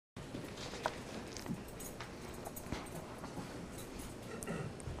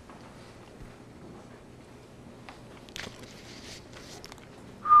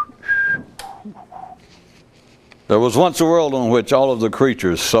There was once a world in which all of the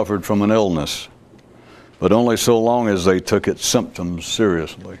creatures suffered from an illness, but only so long as they took its symptoms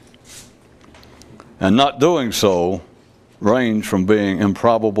seriously. And not doing so ranged from being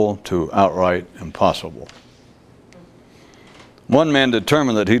improbable to outright impossible. One man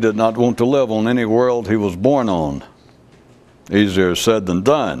determined that he did not want to live on any world he was born on. Easier said than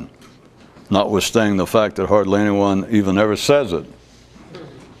done, notwithstanding the fact that hardly anyone even ever says it.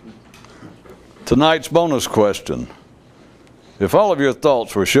 Tonight's bonus question: if all of your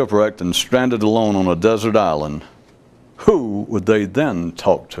thoughts were shipwrecked and stranded alone on a desert island, who would they then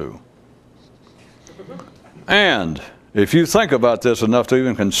talk to? And if you think about this enough to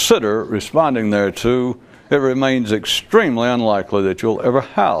even consider responding thereto, it remains extremely unlikely that you'll ever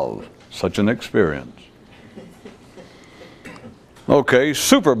have such an experience. Okay,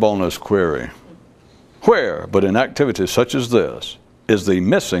 super bonus query. Where, but in activities such as this, is the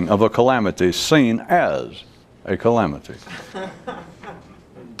missing of a calamity seen as a calamity?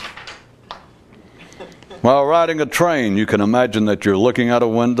 While riding a train, you can imagine that you're looking out a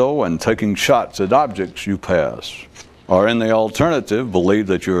window and taking shots at objects you pass. Or in the alternative, believe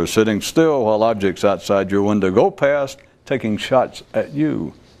that you are sitting still while objects outside your window go past, taking shots at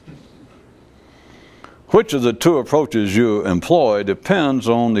you. Which of the two approaches you employ depends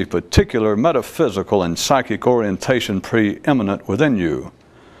on the particular metaphysical and psychic orientation preeminent within you.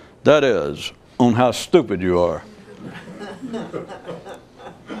 That is, on how stupid you are.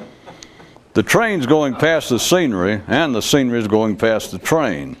 The train's going past the scenery, and the scenery is going past the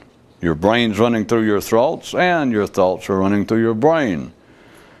train. Your brain's running through your thoughts, and your thoughts are running through your brain.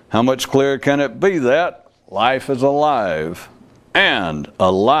 How much clearer can it be that life is alive, and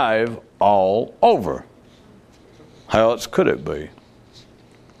alive all over? How else could it be?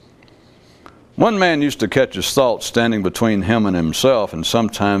 One man used to catch his thoughts standing between him and himself, and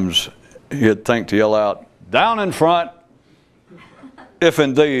sometimes he'd think to yell out, "Down in front," if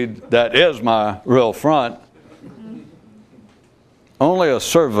indeed that is my real front. Only a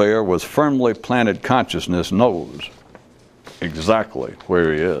surveyor with firmly planted consciousness knows exactly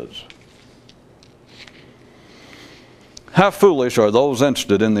where he is. How foolish are those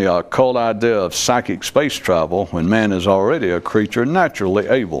interested in the occult idea of psychic space travel when man is already a creature naturally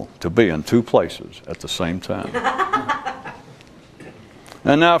able to be in two places at the same time.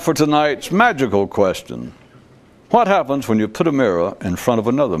 And now for tonight's magical question. What happens when you put a mirror in front of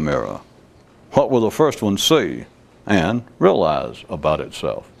another mirror? What will the first one see and realize about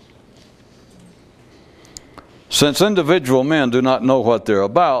itself? Since individual men do not know what they're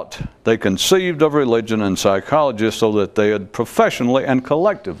about, they conceived of religion and psychology so that they'd professionally and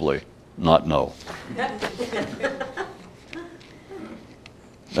collectively not know.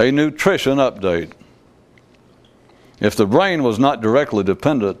 A nutrition update. If the brain was not directly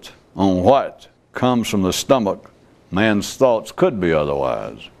dependent on what comes from the stomach, man's thoughts could be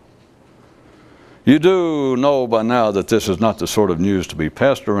otherwise. You do know by now that this is not the sort of news to be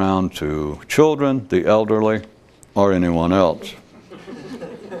passed around to children, the elderly, or anyone else.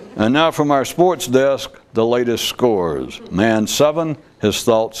 And now from our sports desk, the latest scores. Man 7, his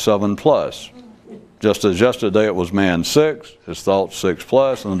thoughts 7+. Just as yesterday it was man 6, his thoughts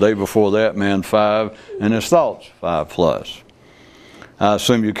 6+, and the day before that man 5, and his thoughts 5+. I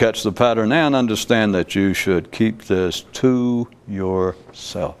assume you catch the pattern and understand that you should keep this to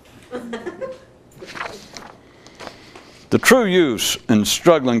yourself. The true use in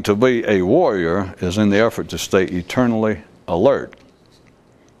struggling to be a warrior is in the effort to stay eternally alert.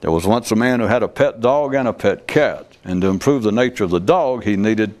 There was once a man who had a pet dog and a pet cat, and to improve the nature of the dog,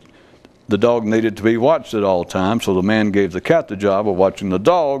 the dog needed to be watched at all times, so the man gave the cat the job of watching the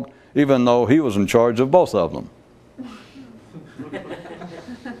dog, even though he was in charge of both of them.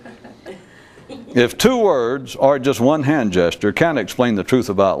 If 2 words or just one hand gesture can't explain the truth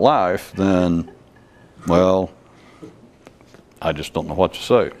about life, then, well, I just don't know what to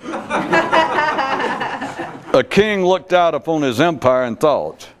say. A king looked out upon his empire and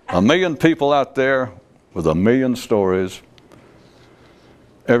thought, 1,000,000 people out there with 1,000,000 stories,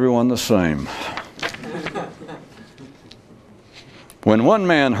 everyone the same. When one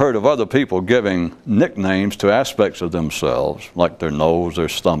man heard of other people giving nicknames to aspects of themselves, like their nose, their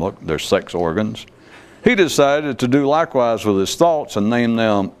stomach, their sex organs, he decided to do likewise with his thoughts and name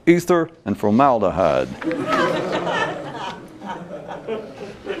them ether and formaldehyde.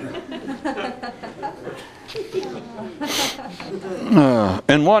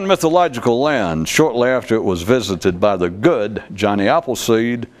 In one mythological land, shortly after it was visited by the good Johnny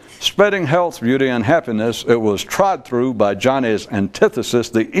Appleseed, spreading health, beauty, and happiness, it was trod through by Johnny's antithesis,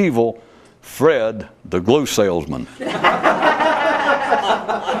 the evil Fred, the glue salesman.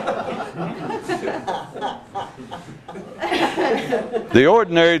 The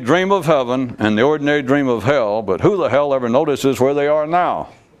ordinary dream of heaven and the ordinary dream of hell, but who the hell ever notices where they are now?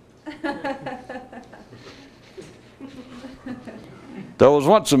 There was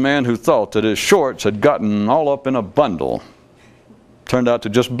once a man who thought that his shorts had gotten all up in a bundle. Turned out to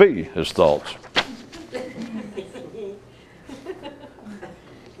just be his thoughts.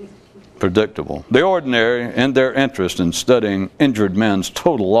 Predictable. The ordinary, in their interest in studying injured men's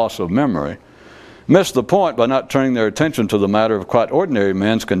total loss of memory, missed the point by not turning their attention to the matter of quite ordinary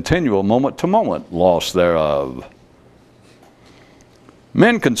men's continual moment-to-moment loss thereof.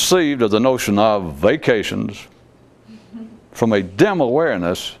 Men conceived of the notion of vacations from a dim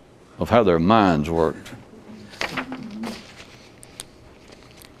awareness of how their minds worked.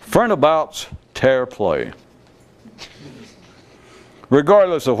 Furnabouts tear play.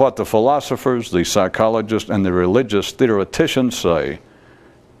 Regardless of what the philosophers, the psychologists, and the religious theoreticians say,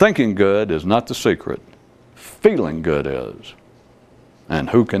 thinking good is not the secret. Feeling good is. And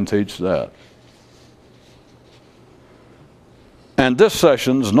who can teach that? And this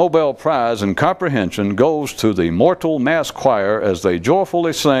session's Nobel Prize in Comprehension goes to the mortal mass choir as they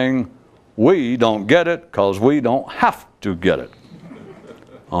joyfully sing, "We don't get it because we don't have to get it."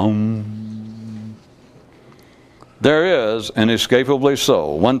 There is, inescapably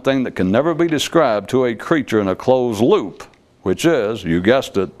so, one thing that can never be described to a creature in a closed loop, which is, you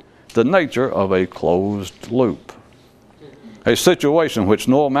guessed it, the nature of a closed loop. A situation which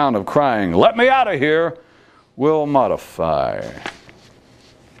no amount of crying, "Let me out of here," will modify.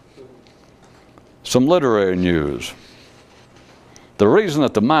 Some literary news. The reason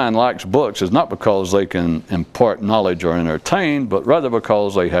that the mind likes books is not because they can impart knowledge or entertain, but rather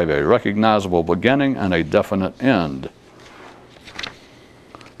because they have a recognizable beginning and a definite end.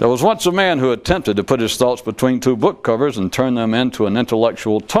 There was once a man who attempted to put his thoughts between two book covers and turn them into an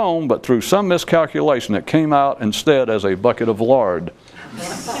intellectual tome, but through some miscalculation it came out instead as a bucket of lard.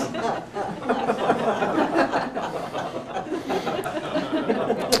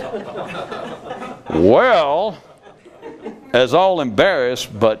 Well, as all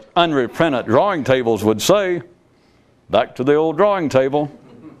embarrassed but unrepentant drawing tables would say, back to the old drawing table.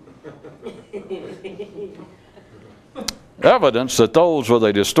 Evidence that those with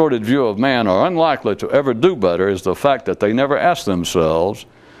a distorted view of man are unlikely to ever do better is the fact that they never ask themselves,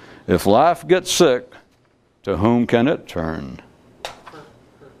 if life gets sick, to whom can it turn?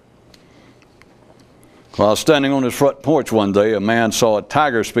 While standing on his front porch one day, a man saw a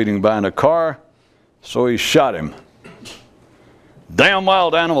tiger speeding by in a car, so he shot him. "Damn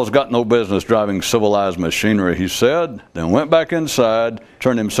wild animals got no business driving civilized machinery," he said, then went back inside,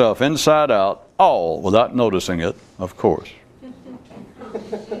 turned himself inside out, all without noticing it, of course.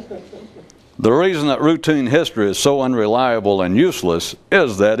 The reason that routine history is so unreliable and useless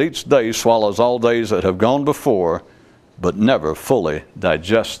is that each day swallows all days that have gone before, but never fully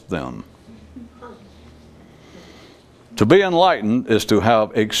digests them. To be enlightened is to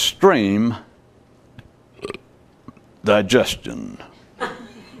have extreme digestion.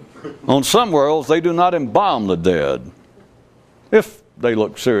 On some worlds, they do not embalm the dead, if they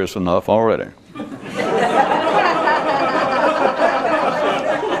look serious enough already.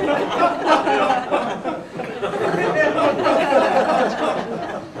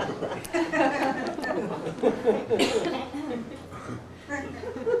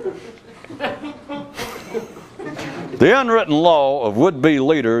 The unwritten law of would-be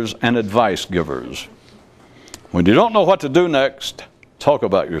leaders and advice givers. When you don't know what to do next, talk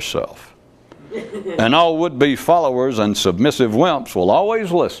about yourself. And all would-be followers and submissive wimps will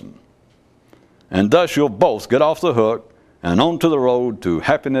always listen. And thus you'll both get off the hook and onto the road to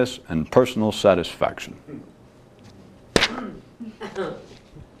happiness and personal satisfaction.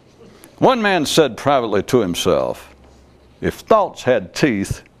 One man said privately to himself, "If thoughts had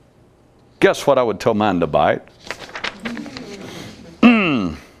teeth, guess what I would tell mine to bite?"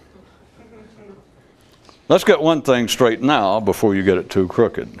 Let's get one thing straight now before you get it too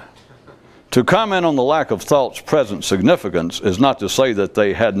crooked. To comment on the lack of thought's present significance is not to say that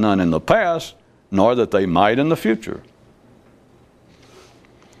they had none in the past, nor that they might in the future.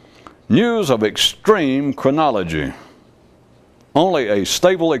 News of extreme chronology. Only a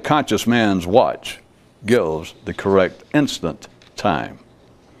stably conscious man's watch gives the correct instant time.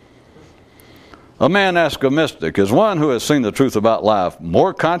 A man asked a mystic, is one who has seen the truth about life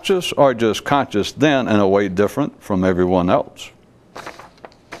more conscious or just conscious then in a way different from everyone else?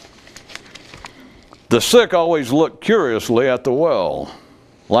 The sick always look curiously at the well.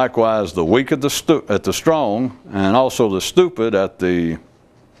 Likewise, the weak at the strong, and also the stupid at the,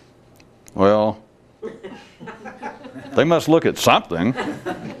 well, they must look at something.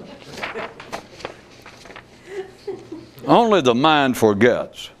 Only the mind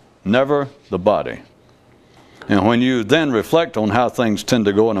forgets, never the body. And when you then reflect on how things tend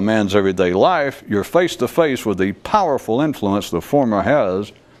to go in a man's everyday life, you're face to face with the powerful influence the former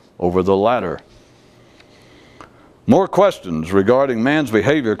has over the latter. More questions regarding man's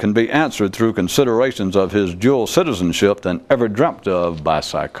behavior can be answered through considerations of his dual citizenship than ever dreamt of by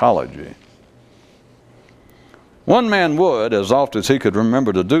psychology. One man would, as often as he could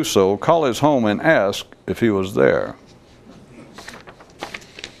remember to do so, call his home and ask if he was there.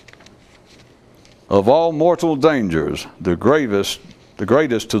 Of all mortal dangers, the greatest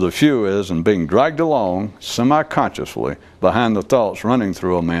to the few is in being dragged along, semi-consciously, behind the thoughts running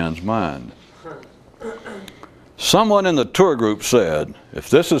through a man's mind. Someone in the tour group said, "If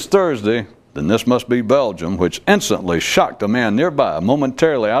this is Thursday, then this must be Belgium," which instantly shocked a man nearby,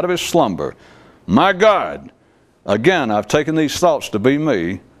 momentarily out of his slumber. My God! Again, I've taken these thoughts to be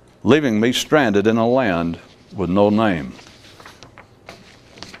me, leaving me stranded in a land with no name.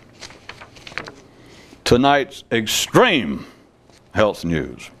 Tonight's extreme health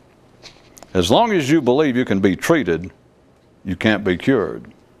news. As long as you believe you can be treated, you can't be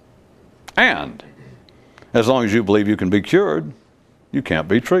cured. And as long as you believe you can be cured, you can't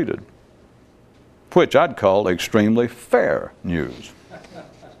be treated. Which I'd call extremely fair news.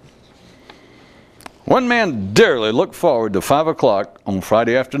 One man dearly looked forward to 5 o'clock on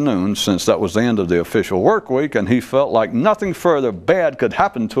Friday afternoon, since that was the end of the official work week, and he felt like nothing further bad could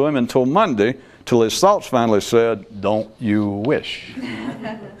happen to him until Monday, till his thoughts finally said, "Don't you wish?"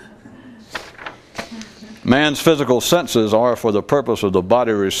 Man's physical senses are for the purpose of the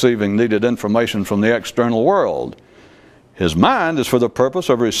body receiving needed information from the external world. His mind is for the purpose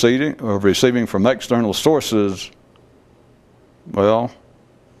of receiving from external sources, well,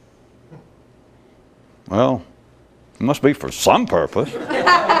 it must be for some purpose.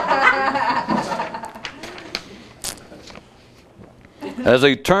 As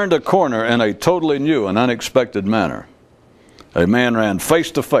he turned a corner in a totally new and unexpected manner, a man ran face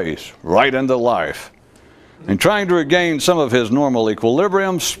to face right into life, and trying to regain some of his normal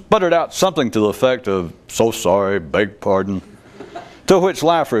equilibrium, sputtered out something to the effect of, "So sorry, beg pardon," to which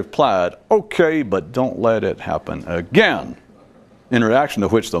Life replied, "Okay, but don't let it happen again," in reaction to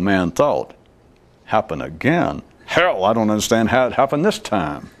which the man thought, "Happen again? Hell, I don't understand how it happened this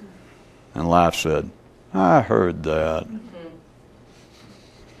time." And Life said, "I heard that."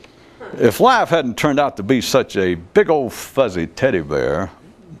 If life hadn't turned out to be such a big old fuzzy teddy bear,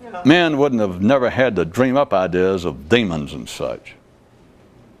 men wouldn't have never had to dream up ideas of demons and such.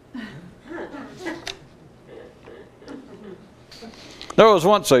 There was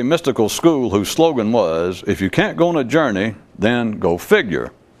once a mystical school whose slogan was, "If you can't go on a journey, then go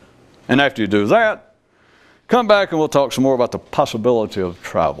figure. And after you do that, come back and we'll talk some more about the possibility of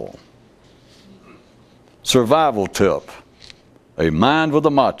travel." Survival tip. A mind with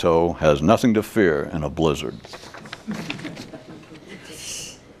a motto has nothing to fear in a blizzard.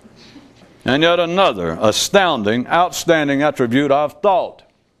 And yet another astounding, outstanding attribute of thought.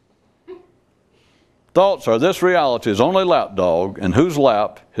 Thoughts are this reality's only lapdog, in whose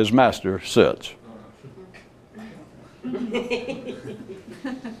lap his master sits.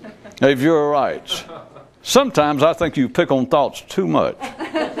 A viewer writes, "Sometimes I think you pick on thoughts too much.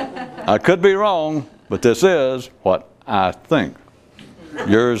 I could be wrong, but this is what I think.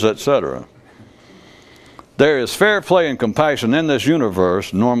 Yours, etc." There is fair play and compassion in this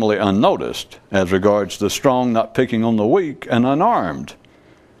universe normally unnoticed as regards the strong not picking on the weak and unarmed.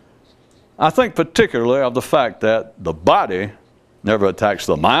 I think particularly of the fact that the body never attacks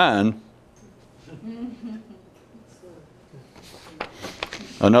the mind.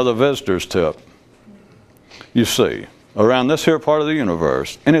 Another visitor's tip. You see, around this here part of the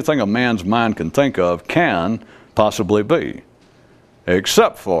universe, anything a man's mind can think of can possibly be,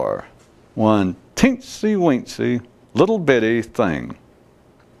 except for one teensy-weensy, little bitty thing.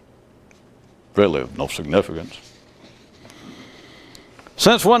 Really of no significance.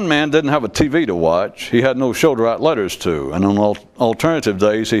 Since one man didn't have a TV to watch, he had no show to write letters to, and on alternative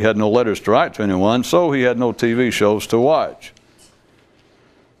days he had no letters to write to anyone, so he had no TV shows to watch.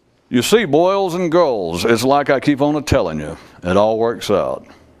 You see, boys and girls, it's like I keep on telling you, it all works out.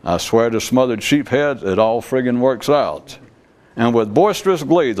 I swear to smothered sheepheads, it all friggin' works out. And with boisterous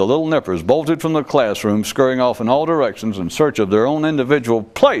glee, the little nippers bolted from the classroom, scurrying off in all directions in search of their own individual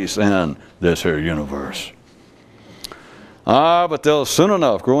place in this here universe. Ah, but they'll soon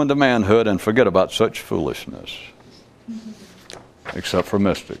enough grow into manhood and forget about such foolishness. Except for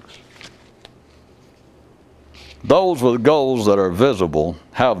mystics. Those with goals that are visible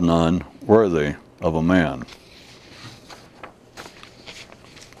have none worthy of a man.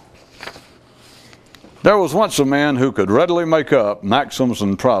 There was once a man who could readily make up maxims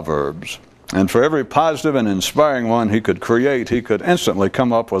and proverbs, and for every positive and inspiring one he could create, he could instantly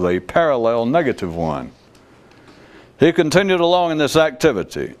come up with a parallel negative one. He continued along in this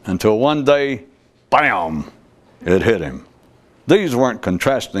activity until one day, bam, it hit him. These weren't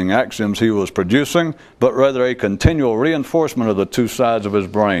contrasting axioms he was producing, but rather a continual reinforcement of the two sides of his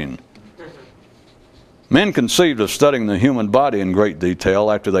brain. Men conceived of studying the human body in great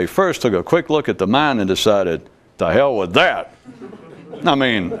detail after they first took a quick look at the mind and decided, to hell with that. I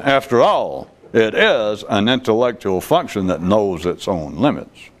mean, after all, it is an intellectual function that knows its own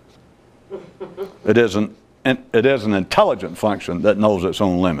limits. It is an intelligent function that knows its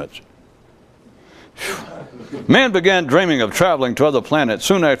own limits. Men began dreaming of traveling to other planets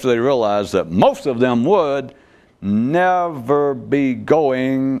soon after they realized that most of them would never be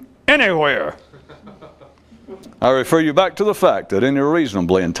going anywhere. I refer you back to the fact that any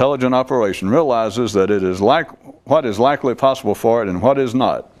reasonably intelligent operation realizes that it is like what is likely possible for it and what is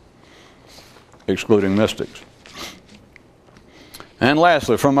not, excluding mystics. And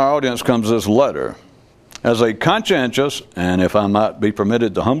lastly, from our audience comes this letter. As a conscientious, and if I might be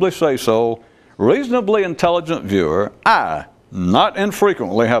permitted to humbly say so, reasonably intelligent viewer, I not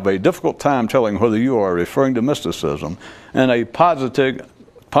infrequently have a difficult time telling whether you are referring to mysticism in a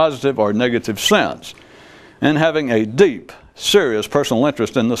positive or negative sense. And having a deep, serious personal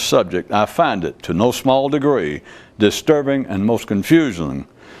interest in the subject, I find it, to no small degree, disturbing and most confusing,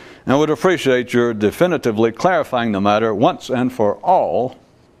 and would appreciate your definitively clarifying the matter once and for all,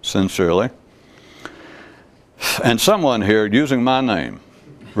 sincerely. And someone here, using my name,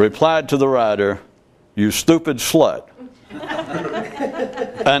 replied to the writer, "You stupid slut."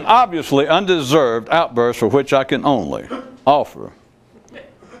 An obviously undeserved outburst for which I can only offer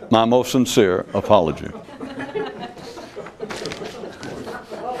my most sincere apology.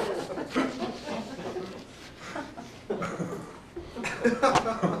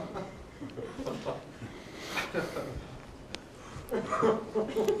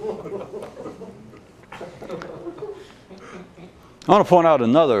 I want to point out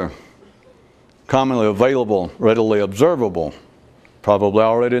another commonly available, readily observable, probably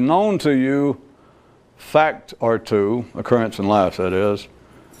already known to you, fact or two, occurrence in life that is,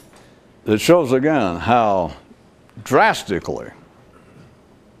 that shows again how drastically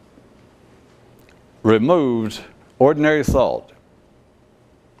removed ordinary thought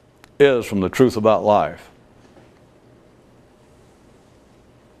is from the truth about life.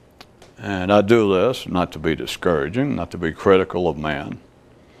 And I do this not to be discouraging, not to be critical of man,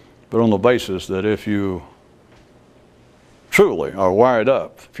 but on the basis that if you truly are wired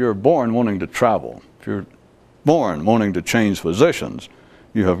up, if you're born wanting to travel, if you're born wanting to change positions,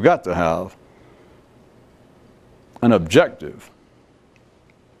 you have got to have an objective,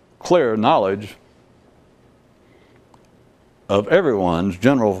 clear knowledge of everyone's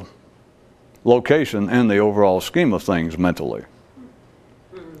general location in the overall scheme of things mentally.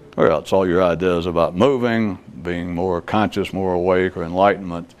 Or else all your ideas about moving, being more conscious, more awake, or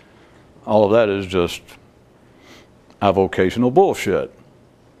enlightenment, all of that is just avocational bullshit.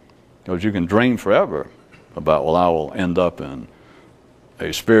 Because you can dream forever about, well, I will end up in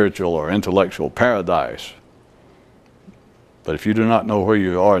a spiritual or intellectual paradise. But if you do not know where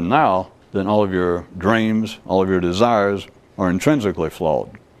you are now, then all of your dreams, all of your desires are intrinsically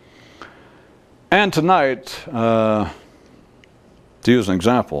flawed. And tonight, to use an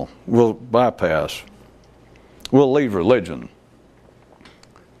example, we'll leave religion.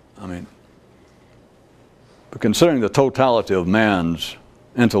 I mean, but considering the totality of man's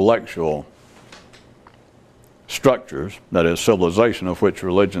intellectual structures, that is civilization, of which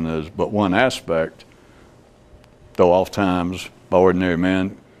religion is but one aspect, though oftentimes by ordinary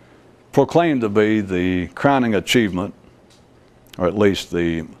men proclaimed to be the crowning achievement, or at least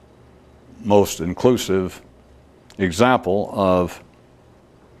the most inclusive example of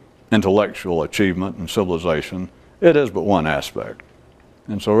intellectual achievement and civilization, it is but one aspect.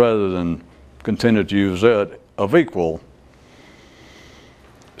 And so rather than continue to use it of equal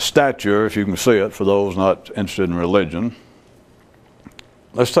stature, if you can see it, for those not interested in religion,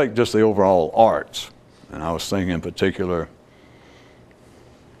 let's take just the overall arts. And I was thinking in particular,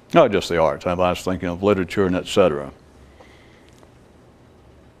 not just the arts, I was thinking of literature and etc.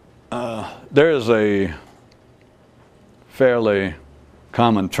 There is a fairly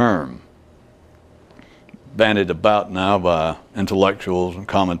common term bandied about now by intellectuals and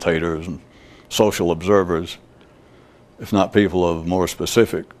commentators and social observers, if not people of more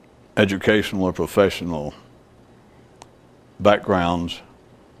specific educational or professional backgrounds.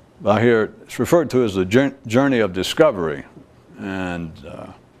 I hear it's referred to as the journey of discovery, and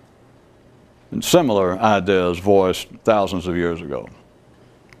and similar ideas voiced thousands of years ago.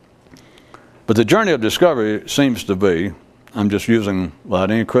 But the journey of discovery seems to be, I'm just using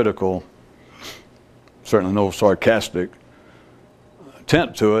without any critical, certainly no sarcastic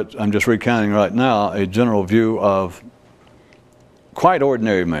tint to it, I'm just recounting right now a general view of quite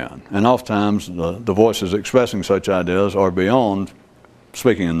ordinary men. And oftentimes the voices expressing such ideas are beyond,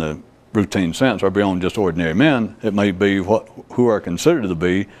 speaking in the routine sense, are beyond just ordinary men. It may be who are considered to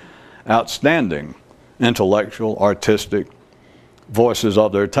be outstanding intellectual, artistic voices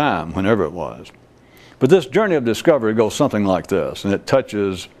of their time, whenever it was. But this journey of discovery goes something like this, and it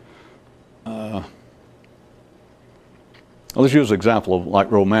touches, let's use an example of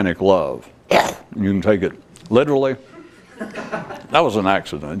like romantic love. You can take it literally. That was an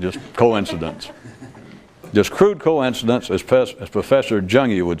accident, just coincidence. Just crude coincidence, as Professor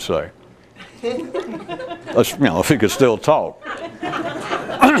Jungi would say. If he could still talk.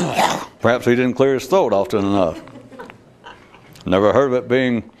 Perhaps he didn't clear his throat often enough. Never heard of it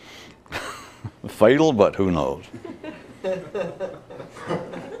being fatal, but who knows.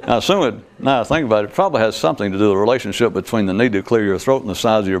 Now I think about it, it probably has something to do with the relationship between the need to clear your throat and the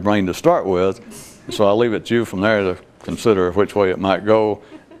size of your brain to start with. So I'll leave it to you from there to consider which way it might go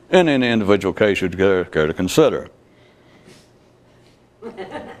in any individual case you'd care to consider.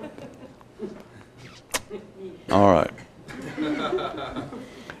 All right.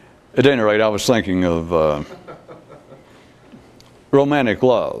 At any rate, I was thinking of romantic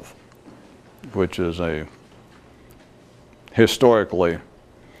love, which is a historically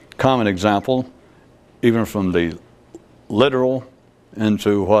common example, even from the literal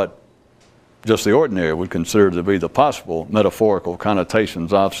into what just the ordinary would consider to be the possible metaphorical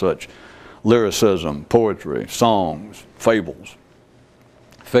connotations of such lyricism, poetry, songs, fables,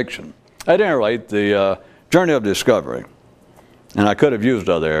 fiction. At any rate, the journey of discovery, and I could have used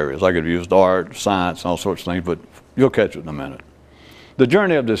other areas. I could have used art, science, all sorts of things, but you'll catch it in a minute. The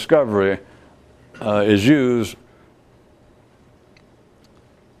journey of discovery is used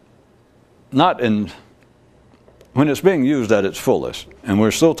not in, when it's being used at its fullest, and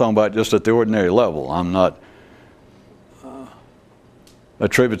we're still talking about just at the ordinary level. I'm not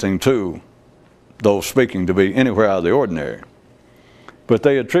attributing to those speaking to be anywhere out of the ordinary, but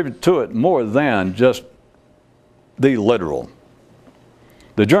they attribute to it more than just the literal.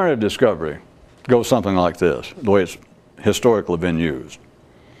 The journey of discovery goes something like this, the way it's historically been used.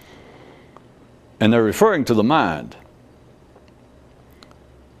 And they're referring to the mind,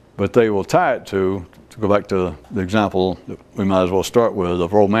 but they will tie it to go back to the example that we might as well start with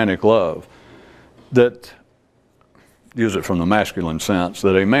of romantic love, that, use it from the masculine sense,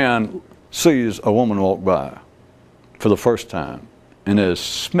 that a man sees a woman walk by for the first time and is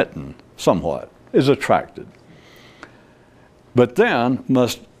smitten somewhat, is attracted, but then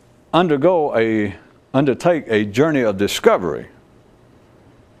must undertake a journey of discovery.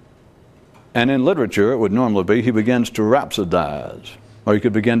 And in literature, it would normally be he begins to rhapsodize, or he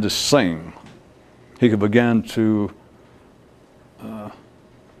could begin to sing. He could begin to,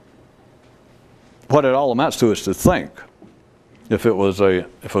 what it all amounts to is to think. If it was an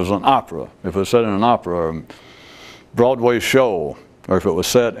opera, if it was set in an opera or a Broadway show, or if it was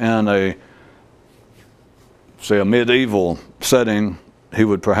set in a medieval setting, he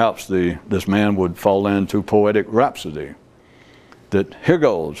would perhaps, this man would fall into poetic rhapsody. That here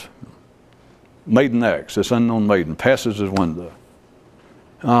goes, Maiden X, this unknown maiden, passes his window.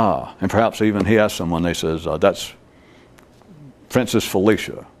 And perhaps even he asks someone, they says, that's Princess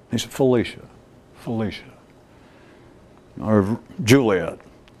Felicia. He said, Felicia. Or Juliet.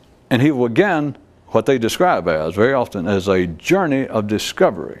 And he will again, what they describe as, very often, as a journey of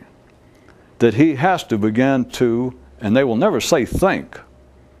discovery. That he has to begin to, and they will never say think.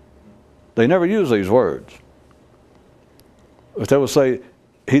 They never use these words. But they will say,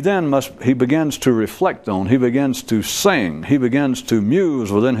 he begins to reflect on, he begins to sing, he begins to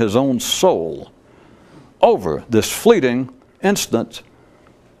muse within his own soul over this fleeting, instant,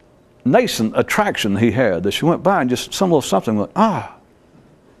 nascent attraction he had, that she went by and just some little something like,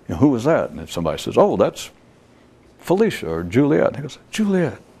 who was that? And if somebody says, oh, that's Felicia or Juliet. He goes,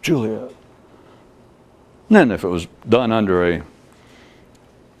 Juliet. And then if it was done under a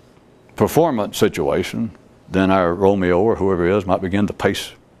performance situation, then our Romeo or whoever he is might begin to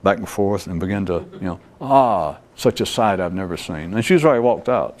pace back and forth and begin to, such a sight I've never seen. And she's already walked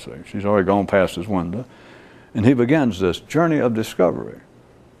out, see. She's already gone past his window. And he begins this journey of discovery.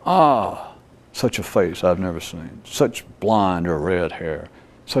 Such a face I've never seen. Such blonde or red hair.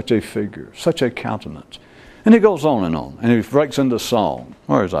 Such a figure. Such a countenance. And he goes on. And he breaks into song.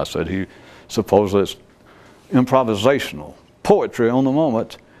 Or as I said, he supposedly it's improvisational. Poetry on the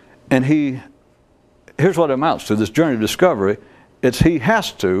moment. And he here's what it amounts to, this journey of discovery. It's he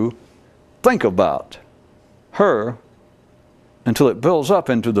has to think about her until it builds up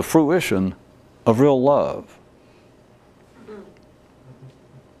into the fruition of real love.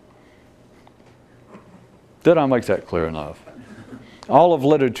 Did I make that clear enough? All of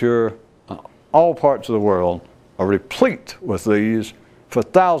literature, all parts of the world are replete with these for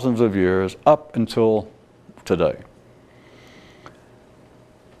thousands of years up until today.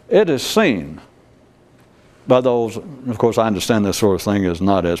 It is seen by those, of course I understand this sort of thing is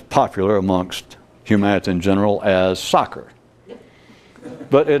not as popular amongst humanity in general as soccer.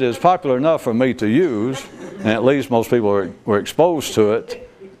 But it is popular enough for me to use, and at least most people were exposed to it,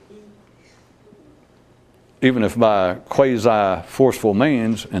 even if by quasi-forceful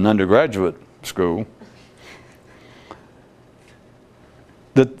means in undergraduate school,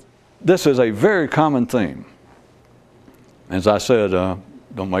 that this is a very common theme. As I said,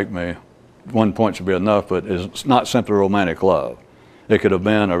 don't make me, one point should be enough, but it's not simply romantic love. It could have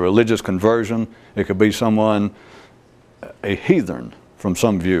been a religious conversion. It could be someone, a heathen from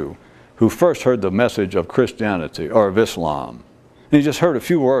some view, who first heard the message of Christianity or of Islam. And he just heard a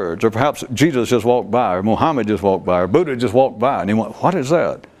few words, or perhaps Jesus just walked by, or Muhammad just walked by, or Buddha just walked by, and he went, what is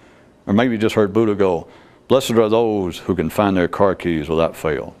that? Or maybe he just heard Buddha go, blessed are those who can find their car keys without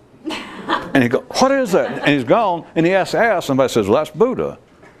fail. And he go, what is that? And he's gone, and he has to ask. Somebody says, well, that's Buddha.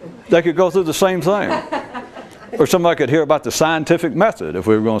 They could go through the same thing. Or somebody could hear about the scientific method. If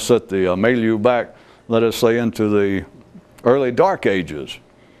we were going to set the milieu back, let us say, into the early dark ages,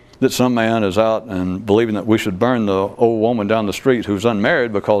 that some man is out and believing that we should burn the old woman down the street who's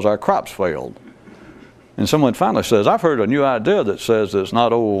unmarried because our crops failed. And someone finally says, I've heard a new idea that says it's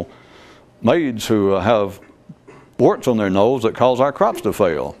not old maids who have warts on their nose that cause our crops to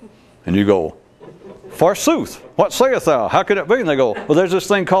fail. And you go, forsooth, what sayest thou? How could it be? And they go, well, there's this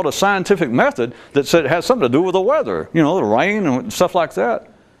thing called a scientific method that said it has something to do with the weather, you know, the rain and stuff like that.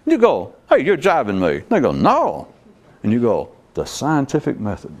 And you go, hey, you're jibing me. And they go, no. And you go, the scientific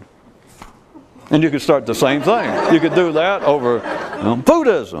method. And you could start the same thing. You could do that over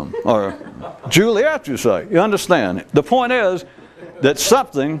Buddhism or Juliet, you say. You understand? The point is that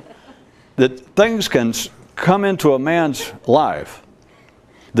things can come into a man's life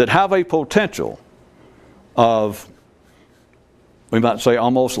that have a potential of, we might say,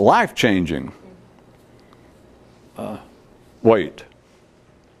 almost life-changing weight.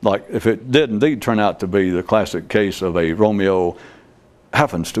 Like if it did indeed turn out to be the classic case of a Romeo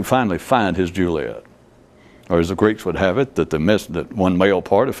happens to finally find his Juliet. Or as the Greeks would have it, that one male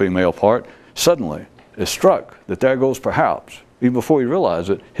part, a female part, suddenly is struck that there goes perhaps, even before he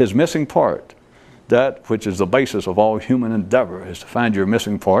realizes it, his missing part. That which is the basis of all human endeavor is to find your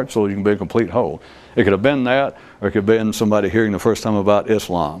missing part so you can be a complete whole. It could have been that, or it could have been somebody hearing the first time about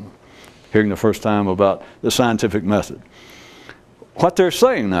Islam, hearing the first time about the scientific method. What they're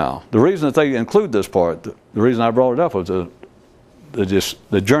saying now, the reason that they include this part, the reason I brought it up was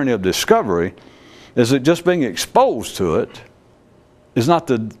the journey of discovery, is that just being exposed to it is not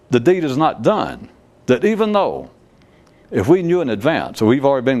the deed is not done. That even though, if we knew in advance, or we've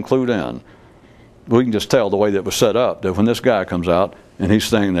already been clued in, we can just tell the way that it was set up, that when this guy comes out and he's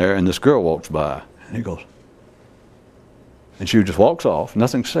standing there and this girl walks by and he goes, and she just walks off,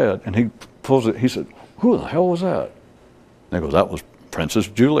 nothing said, and he pulls it, he said, who the hell was that? And he goes, that was Princess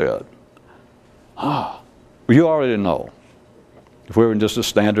Juliet. Ah, well, you already know. If we were in just a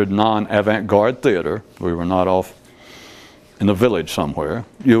standard non-avant-garde theater, we were not off in the village somewhere,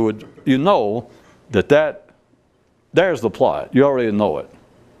 you know that there's the plot. You already know it.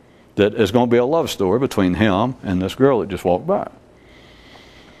 That it's going to be a love story between him and this girl that just walked by.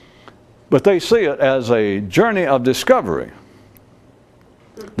 But they see it as a journey of discovery.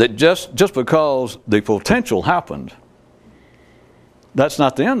 That just because the potential happened, that's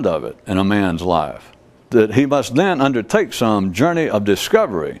not the end of it in a man's life. That he must then undertake some journey of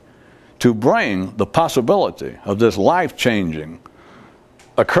discovery to bring the possibility of this life-changing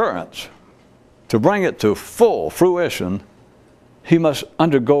occurrence, to bring it to full fruition. He must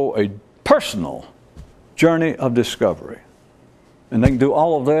undergo a personal journey of discovery. And they can do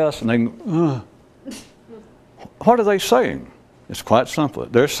all of this, and they can, what are they saying? It's quite simple.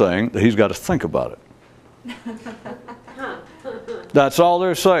 They're saying that he's got to think about it. That's all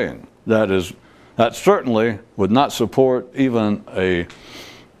they're saying. That certainly would not support even a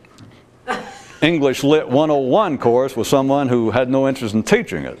English Lit 101 course with someone who had no interest in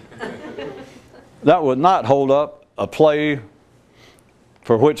teaching it. That would not hold up a play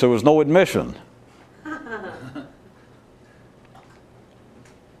for which there was no admission.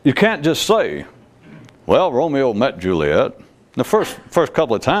 You can't just say, well, Romeo met Juliet, The first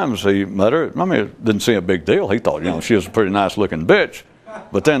couple of times he met her, I mean, it didn't seem a big deal. He thought, you know, she was a pretty nice looking bitch.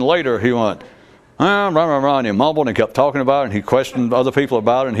 But then later he went, and he mumbled and he kept talking about it, and he questioned other people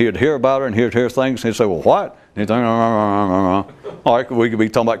about it, and he'd hear about it, and he'd hear things, and he'd say, well, what? And he'd think, all right, we could be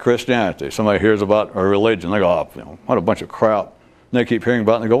talking about Christianity. Somebody hears about our religion. They go, oh, you know, what a bunch of crap. And they keep hearing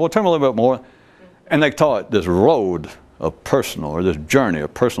about it, and they go, well, tell me a little bit more. And they taught this road of personal, or this journey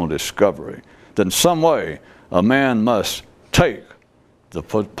of personal discovery, that in some way a man must take the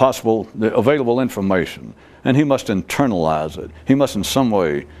available information, and he must internalize it. He must in some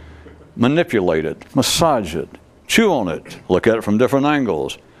way manipulate it, massage it, chew on it, look at it from different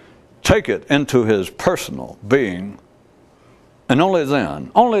angles, take it into his personal being, and only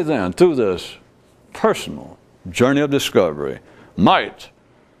then, through this personal journey of discovery, might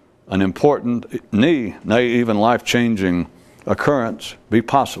an important, nay, even life-changing occurrence be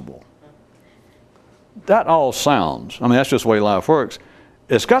possible. That all sounds, I mean, that's just the way life works.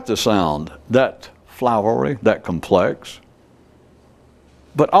 It's got to sound that flowery, that complex.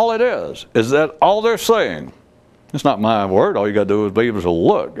 But all it is that all they're saying, it's not my word, all you got to do is be able to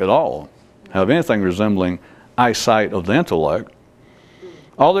look at all, have anything resembling eyesight of the intellect.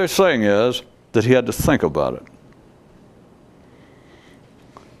 All they're saying is that he had to think about it.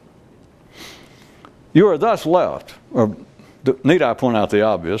 You are thus left, or need I point out the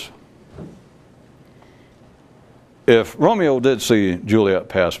obvious, if Romeo did see Juliet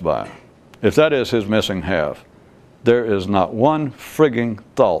pass by, if that is his missing half, there is not one frigging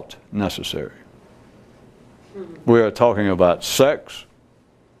thought necessary. We are talking about sex.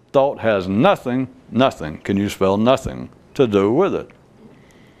 Thought has nothing, can you spell nothing, to do with it.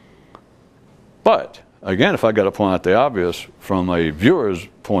 But, again, if I got to point out the obvious from a viewer's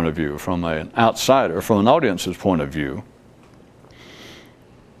point of view, from an outsider, from an audience's point of view,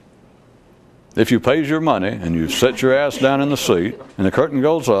 if you pays your money and you sit your ass down in the seat and the curtain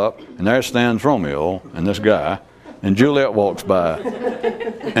goes up and there stands Romeo and this guy and Juliet walks by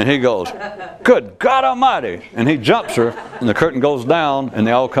and he goes, good God Almighty, and he jumps her and the curtain goes down and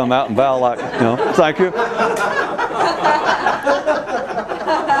they all come out and bow like, you know, thank you.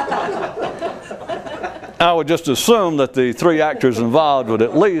 I would just assume that the three actors involved would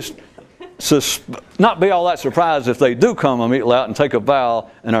at least not be all that surprised if they do come immediately out and take a bow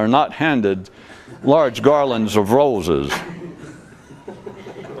and are not handed large garlands of roses.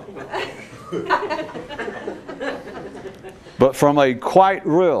 But from a quite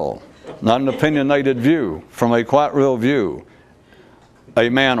real, not an opinionated view, from a quite real view, a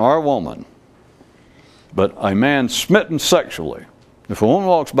man or a woman, but a man smitten sexually, if a woman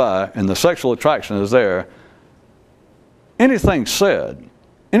walks by and the sexual attraction is there, anything said,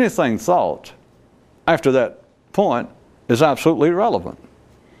 anything thought after that point is absolutely irrelevant.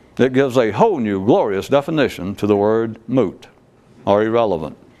 It gives a whole new glorious definition to the word moot, or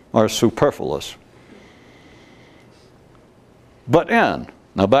irrelevant, or superfluous. But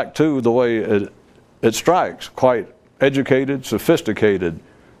now back to the way it strikes quite educated, sophisticated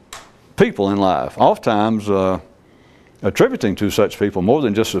people in life, oftentimes attributing to such people more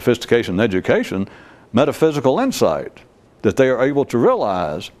than just sophistication and education, metaphysical insight, that they are able to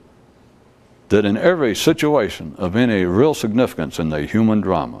realize that in every situation of any real significance in the human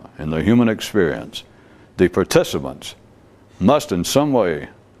drama, in the human experience, the participants must in some way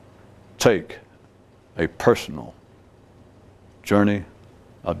take a personal journey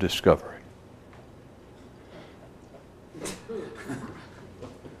of discovery.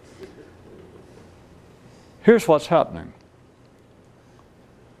 Here's what's happening.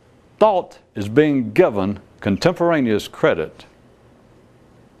 Thought is being given contemporaneous credit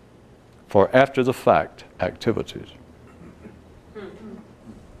for after-the-fact activities.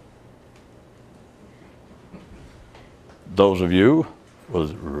 Those of you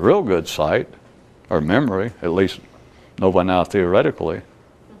with real good sight, or memory, at least know by now theoretically,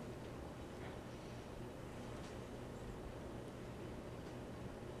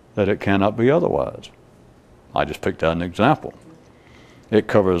 that it cannot be otherwise. I just picked out an example. It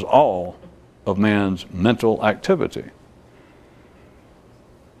covers all of man's mental activity.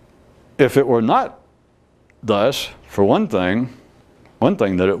 If it were not thus, for one thing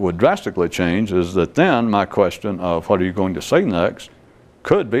that it would drastically change is that then my question of what are you going to say next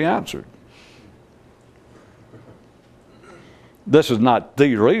could be answered. This is not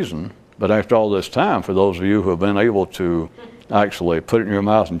the reason, but after all this time, for those of you who have been able to actually put it in your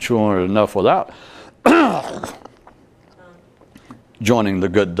mouth and chew on it enough without joining the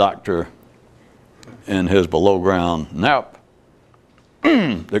good doctor in his below-ground nap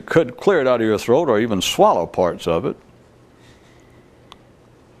that could clear it out of your throat or even swallow parts of it.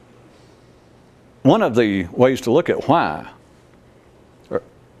 One of the ways to look at why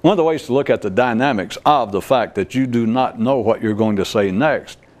one of the ways to look at the dynamics of the fact that you do not know what you're going to say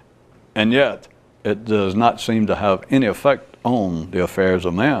next, and yet it does not seem to have any effect on the affairs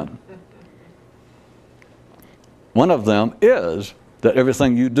of man. One of them is that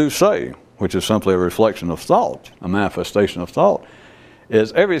everything you do say, which is simply a reflection of thought, a manifestation of thought,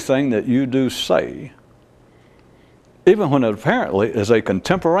 is everything that you do say, even when it apparently is a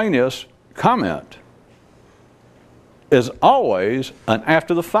contemporaneous comment, is always an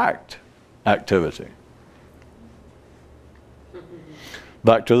after-the-fact activity.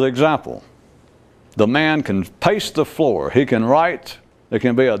 Back to the example. The man can pace the floor. He can write. There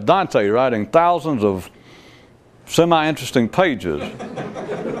can be a Dante writing thousands of semi-interesting pages.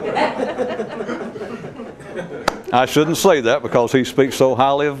 I shouldn't say that because he speaks so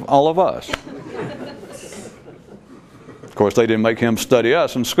highly of all of us. Of course, they didn't make him study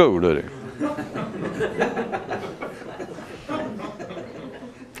us in school, did he?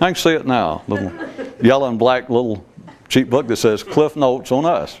 I can see it now. Little yellow and black little cheap book that says Cliff Notes on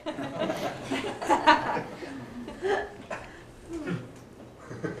us.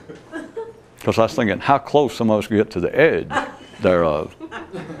 Because I was thinking how close some of us get to the edge thereof.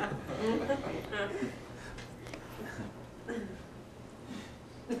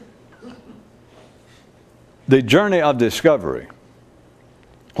 The journey of discovery.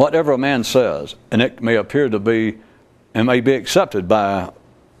 Whatever a man says, and it may appear to be and may be accepted by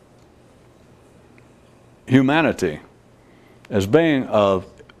humanity as being of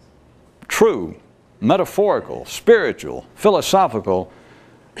true, metaphorical, spiritual, philosophical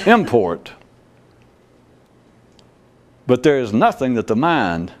import, but there is nothing that the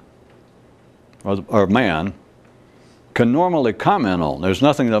mind or man can normally comment on. There's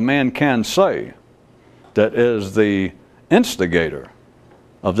nothing that man can say that is the instigator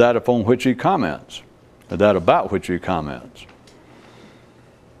of that upon which he comments, or that about which he comments.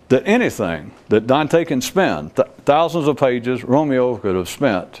 That anything that Dante can spend, thousands of pages, Romeo could have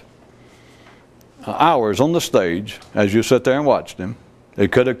spent hours on the stage as you sit there and watched him.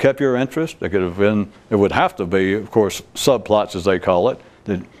 It could have kept your interest. It could have been, it would have to be, of course, subplots as they call it,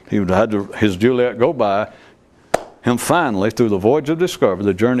 that he would have had his Juliet go by, him finally, through the voyage of discovery,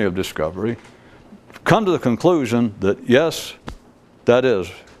 the journey of discovery, come to the conclusion that yes, that is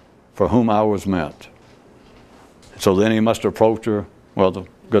for whom I was meant. So then he must approach her, well, the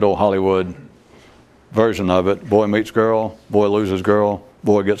good old Hollywood version of it, boy meets girl, boy loses girl,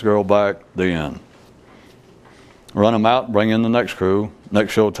 boy gets girl back, the end. Run them out, bring in the next crew,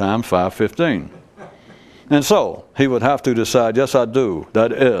 next show time, 5:15. And so, he would have to decide, yes, I do,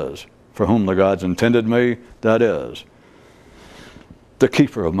 that is for whom the gods intended me, that is the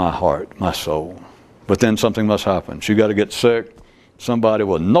keeper of my heart, my soul. But then something must happen. She got to get sick. Somebody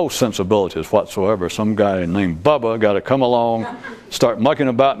with no sensibilities whatsoever, some guy named Bubba, got to come along, start mucking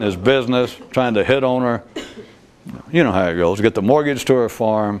about in his business, trying to hit on her. You know how it goes. Get the mortgage to her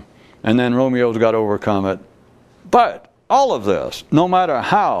farm, and then Romeo's got to overcome it. But all of this, no matter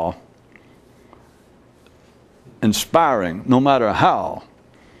how inspiring, no matter how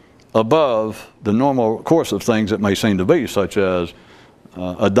above the normal course of things it may seem to be, such as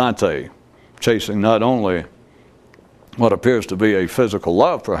a Dante chasing not only what appears to be a physical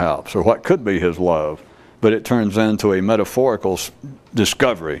love perhaps, or what could be his love, but it turns into a metaphorical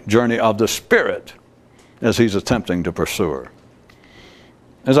discovery, journey of the spirit as he's attempting to pursue her.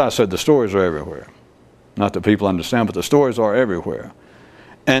 As I said, the stories are everywhere. Not that people understand, but the stories are everywhere.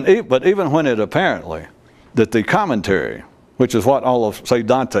 But even when it apparently, that the commentary, which is what all of, say,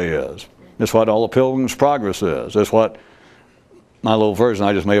 Dante is, it's what all of Pilgrim's Progress is, it's what my little version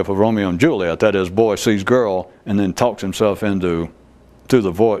I just made up of Romeo and Juliet, that is, boy sees girl and then talks himself into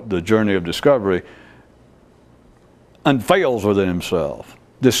the journey of discovery, unveils within himself,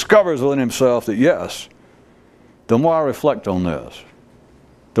 discovers within himself that yes, the more I reflect on this,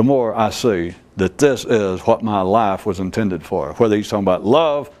 the more I see that this is what my life was intended for. Whether he's talking about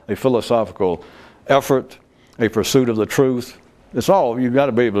love, a philosophical effort, a pursuit of the truth, it's all, you've got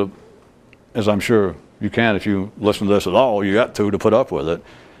to be able to, as I'm sure you can if you listen to this at all, you got to put up with it,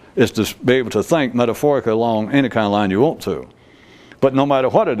 is to be able to think metaphorically along any kind of line you want to. But no matter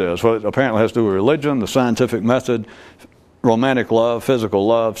what it is, what it apparently has to do with religion, the scientific method, romantic love, physical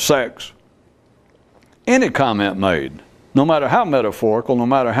love, sex, any comment made, no matter how metaphorical, no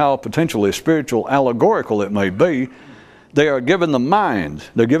matter how potentially spiritual, allegorical it may be, they are giving the mind,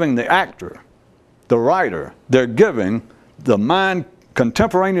 they're giving the actor, the writer, they're giving the mind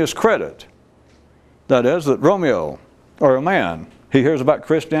contemporaneous credit. That is, that Romeo, or a man, he hears about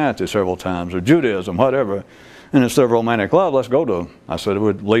Christianity several times, or Judaism, whatever, and instead of romantic love, let's go to, I said it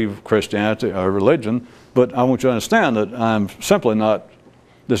would leave Christianity or religion, but I want you to understand that I'm simply not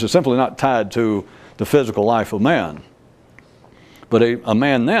This is simply not tied to the physical life of man. But a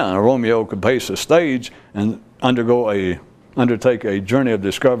man then, a Romeo, could pace a stage and undertake a journey of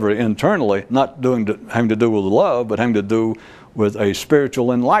discovery internally, not having to do with love, but having to do with a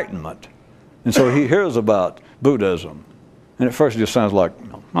spiritual enlightenment. And so he hears about Buddhism. And at first it just sounds like,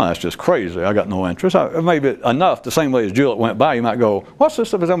 oh, that's just crazy. I got no interest. Maybe enough, the same way as Juliet went by, you might go, what's this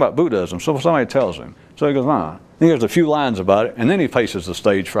stuff talking about Buddhism? So somebody tells him. So he goes, nah. He hears a few lines about it, and then he paces the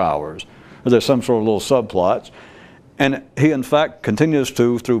stage for hours. There's some sort of little subplots. And he, in fact, continues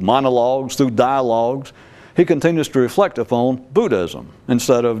to, through monologues, through dialogues, he continues to reflect upon Buddhism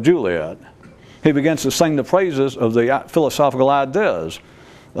instead of Juliet. He begins to sing the praises of the philosophical ideas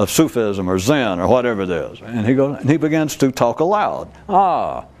of Sufism or Zen or whatever it is. And he begins to talk aloud.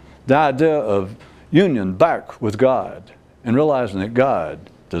 The idea of union back with God, and realizing that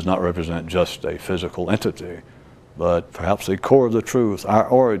God does not represent just a physical entity, but perhaps the core of the truth, our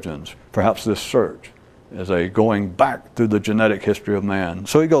origins, perhaps this search is a going back through the genetic history of man.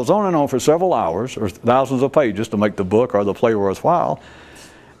 So he goes on and on for several hours or thousands of pages to make the book or the play worthwhile.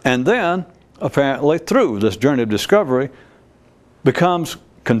 And then, apparently, through this journey of discovery, becomes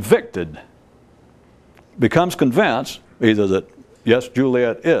convicted, becomes convinced either that, yes,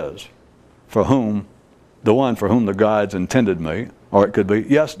 Juliet is the one for whom the guides intended me, or it could be,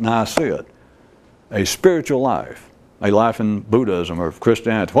 yes, now I see it. A spiritual life, a life in Buddhism or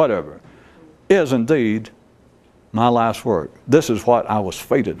Christianity, whatever, is indeed my life's work. This is what I was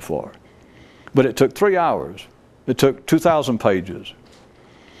fated for. But it took 3 hours. It took 2,000 pages.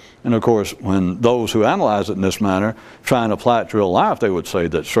 And of course, when those who analyze it in this manner try and apply it to real life, they would say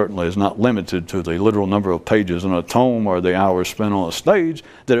that certainly is not limited to the literal number of pages in a tome or the hours spent on a stage,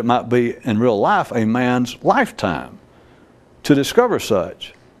 that it might be in real life a man's lifetime to discover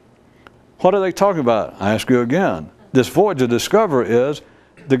such. What are they talking about? I ask you again. This voyage of discovery is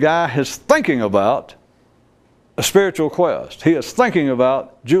the guy is thinking about a spiritual quest. He is thinking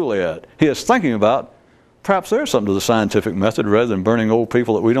about Juliet. He is thinking about perhaps there's something to the scientific method rather than burning old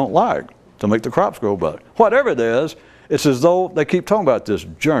people that we don't like to make the crops grow better. Whatever it is, it's as though they keep talking about this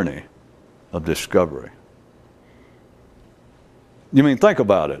journey of discovery. You mean think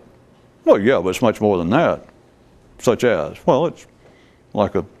about it? Well, yeah, but it's much more than that. Such as, well, it's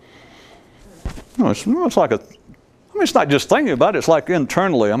like a, it's like a, it's not just thinking about it, it's like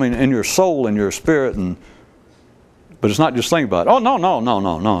internally, in your soul and your spirit, but it's not just thinking about it. Oh,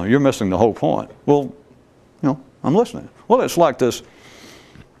 no, you're missing the whole point. Well, I'm listening. Well, it's like this.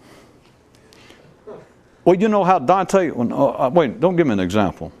 Well, you know how Dante, wait, don't give me an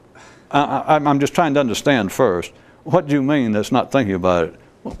example. I'm just trying to understand first. What do you mean that's not thinking about it?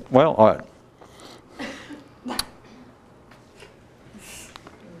 Well, all right.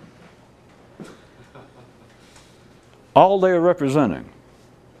 All they are representing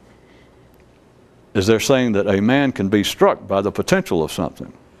is they're saying that a man can be struck by the potential of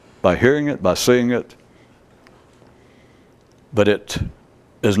something, by hearing it, by seeing it, but it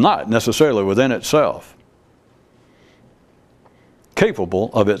is not necessarily within itself capable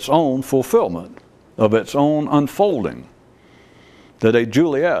of its own fulfillment, of its own unfolding. That a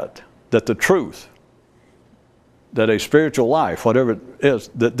Juliet, that the truth, that a spiritual life, whatever it is,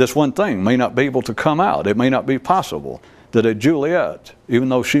 that this one thing may not be able to come out. It may not be possible. That a Juliet, even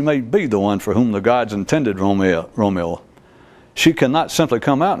though she may be the one for whom the gods intended Romeo, she cannot simply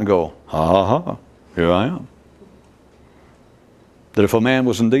come out and go, ha, here I am. That if a man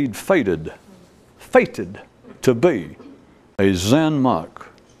was indeed fated to be a Zen monk,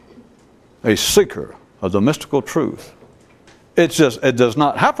 a seeker of the mystical truth, it does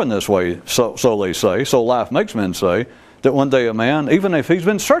not happen this way, so they say, so life makes men say, that one day a man, even if he's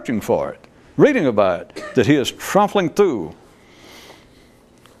been searching for it, reading about it, that he is trampling through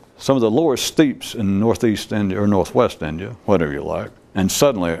some of the lower steeps in northeast India or northwest India, whatever you like, and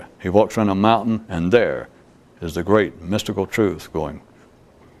suddenly he walks around a mountain and there is the great mystical truth going.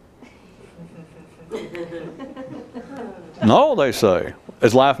 No, they say,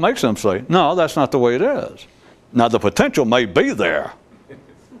 as life makes them say, no, that's not the way it is. Now the potential may be there,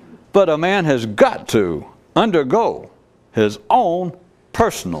 but a man has got to undergo his own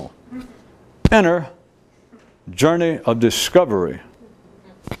personal inner journey of discovery.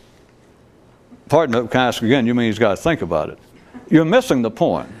 Pardon me, can I ask again, you mean he's got to think about it? You're missing the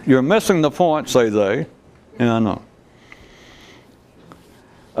point. You're missing the point, say they. Yeah, I know.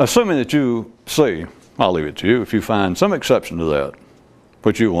 Assuming that you see, I'll leave it to you, if you find some exception to that,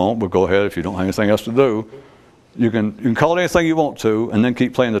 which you won't, but go ahead if you don't have anything else to do. You can call it anything you want to, and then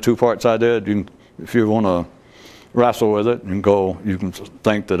keep playing the two parts I did. If you want to wrestle with it and go, you can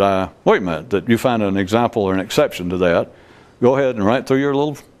think that wait a minute, that you find an example or an exception to that, Go ahead and right through your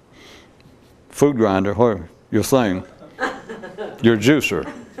little food grinder, or your thing, your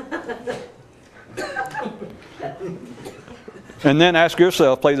juicer. And then ask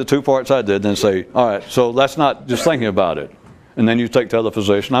yourself, play the two parts I did, then say, all right, so that's not just thinking about it. And then you take the other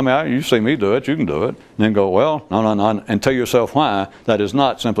position. I mean, you see me do it, you can do it. And then go, well, no, and tell yourself why that is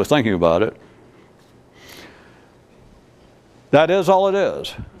not simply thinking about it. That is all it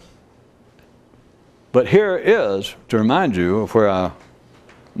is. But here is, to remind you of where I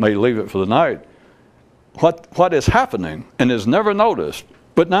may leave it for the night, what is happening and is never noticed.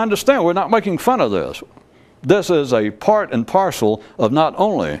 But now understand, we're not making fun of this. This is a part and parcel of not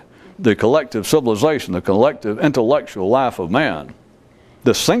only the collective civilization, the collective intellectual life of man,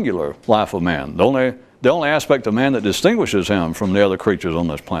 the singular life of man, the only aspect of man that distinguishes him from the other creatures on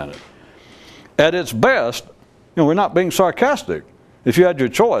this planet. At its best, we're not being sarcastic. If you had your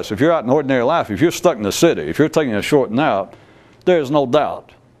choice, if you're out in ordinary life, if you're stuck in the city, if you're taking a short nap, there's no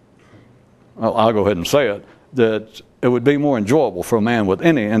doubt, I'll go ahead and say it, that it would be more enjoyable for a man with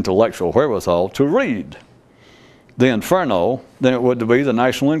any intellectual wherewithal to read the Inferno than it would to be the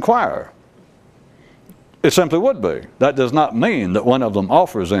National Enquirer. It simply would be. That does not mean that one of them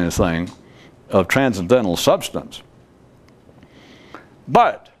offers anything of transcendental substance.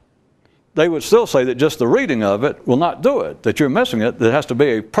 But they would still say that just the reading of it will not do it, that you're missing it. There has to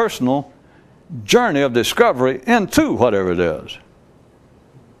be a personal journey of discovery into whatever it is.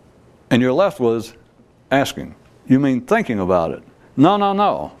 And you're left with asking, you mean thinking about it? No, no,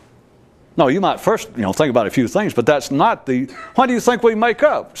 no. No, you might first, think about a few things, but that's not the... Why do you think we make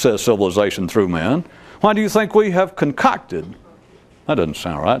up, says civilization through man? Why do you think we have concocted? That doesn't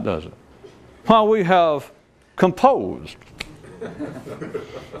sound right, does it? Why we have composed,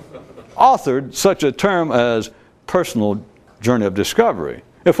 authored such a term as personal journey of discovery.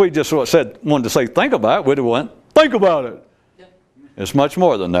 If we just wanted to say think about it, we'd have went, think about it. It's much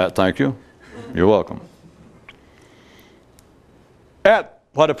more than that, thank you. You're welcome. At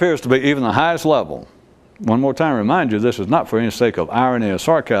what appears to be even the highest level, one more time remind you, this is not for any sake of irony or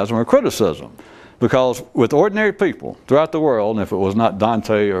sarcasm or criticism, because with ordinary people throughout the world, and if it was not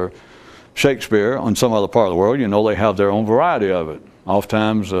Dante or Shakespeare on some other part of the world, they have their own variety of it.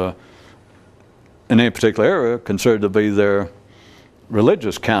 Oftentimes, in any particular area, considered to be their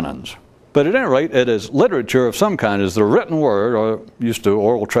religious canons. But at any rate, it is literature of some kind, is the written word, or used to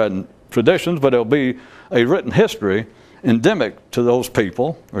oral traditions, but it'll be a written history endemic to those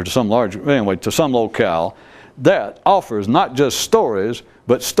people, or to some to some locale, that offers not just stories,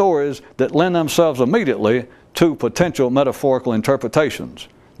 but stories that lend themselves immediately to potential metaphorical interpretations.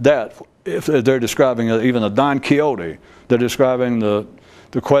 That, if they're describing even a Don Quixote, they're describing the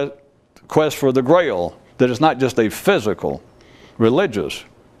quest for the Grail, that it's not just a physical, religious,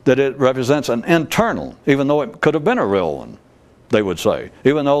 that it represents an internal, even though it could have been a real one, they would say.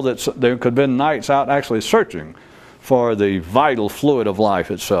 Even though that there could have been knights out actually searching for the vital fluid of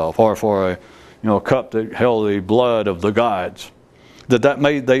life itself, or for a cup that held the blood of the gods,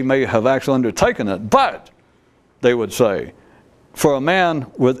 they may have actually undertaken it. But they would say, for a man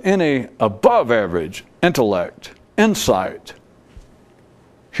with any above average intellect, insight,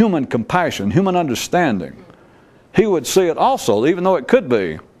 human compassion, human understanding, he would see it also, even though it could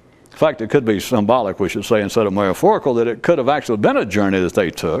be, in fact, it could be symbolic, we should say, instead of metaphorical, that it could have actually been a journey that they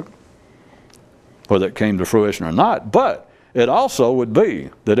took, whether it came to fruition or not. But it also would be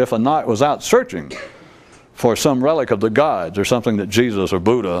that if a knight was out searching for some relic of the gods, or something that Jesus or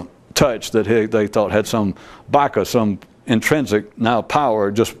Buddha touched that they thought had some baka, some intrinsic now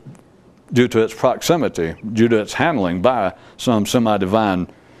power just due to its proximity, due to its handling by some semi-divine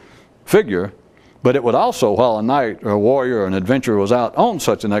figure. But it would also, while a knight or a warrior or an adventurer was out on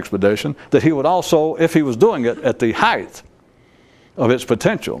such an expedition, that he would also, if he was doing it at the height of its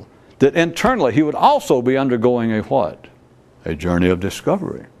potential, that internally he would also be undergoing a what? A journey of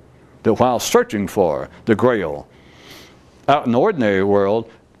discovery. That while searching for the Grail, out in the ordinary world,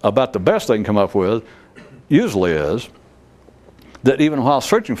 about the best they can come up with usually is that even while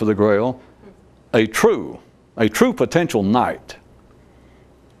searching for the Grail, a true potential knight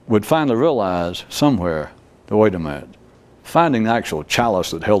would finally realize somewhere that, wait a minute, finding the actual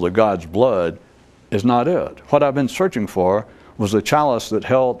chalice that held the God's blood is not it. What I've been searching for was the chalice that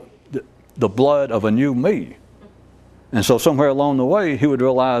held the blood of a new me. And so somewhere along the way, he would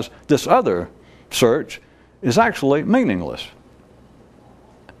realize this other search is actually meaningless.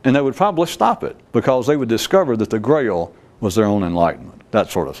 And they would probably stop it, because they would discover that the Grail was their own enlightenment,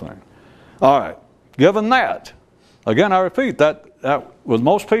 that sort of thing. All right, given that, again, I repeat, that with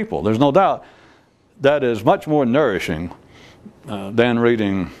most people, there's no doubt, that is much more nourishing than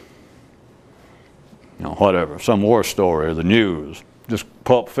reading, you know, whatever, some war story or the news, just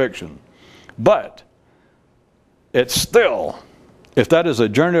pulp fiction. But it's still, if that is a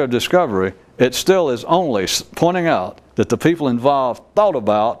journey of discovery, it still is only pointing out that the people involved thought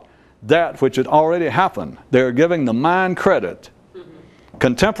about that which had already happened. They're giving the mind credit,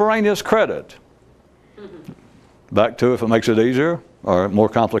 contemporaneous credit. Back to, if it makes it easier or more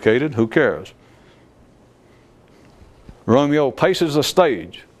complicated, who cares? Romeo paces the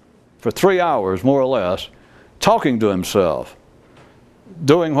stage for 3 hours, more or less, talking to himself,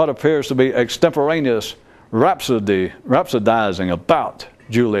 doing what appears to be extemporaneous rhapsodizing about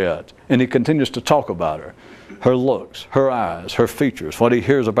Juliet. And he continues to talk about her. Her looks, her eyes, her features, what he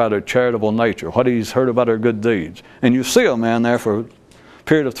hears about her charitable nature, what he's heard about her good deeds. And you see a man there for a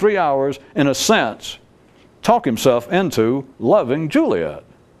period of 3 hours, in a sense, talk himself into loving Juliet.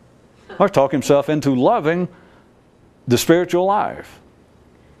 Or talk himself into loving the spiritual life.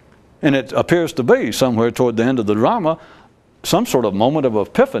 And it appears to be, somewhere toward the end of the drama, some sort of moment of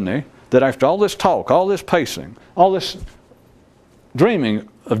epiphany, that after all this talk, all this pacing, all this dreaming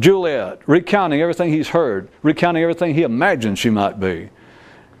of Juliet, recounting everything he's heard, recounting everything he imagines she might be.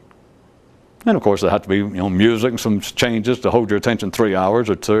 And of course there have to be, you know, music and some changes to hold your attention 3 hours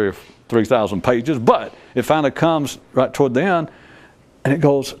or 3,000 pages, but it finally comes right toward the end and it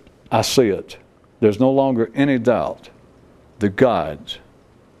goes, I see it. There's no longer any doubt. The gods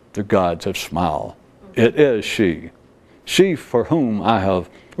have smiled. It is she for whom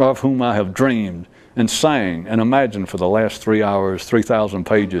of whom I have dreamed and sang and imagined for the last 3 hours, 3,000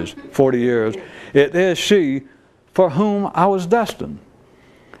 pages, 40 years. It is she for whom I was destined.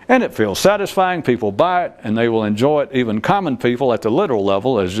 And it feels satisfying. People buy it and they will enjoy it. Even common people at the literal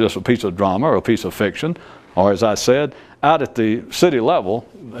level, as just a piece of drama or a piece of fiction, or as I said, out at the city level,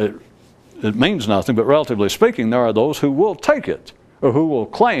 it means nothing, but relatively speaking, there are those who will take it or who will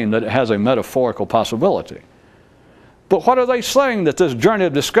claim that it has a metaphorical possibility. But what are they saying that this journey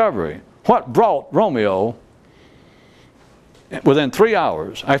of discovery, what brought Romeo, within 3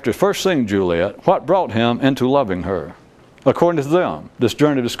 hours after first seeing Juliet, what brought him into loving her? According to them, this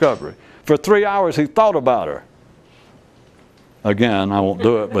journey of discovery. For 3 hours he thought about her. Again, I won't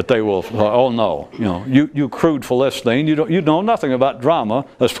do it, but they will, oh no, you know, you crude Philistine, you know nothing about drama,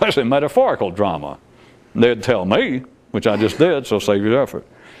 especially metaphorical drama. And they'd tell me, which I just did, so save your effort.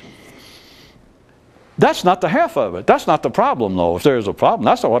 That's not the half of it. That's not the problem, though. If there is a problem,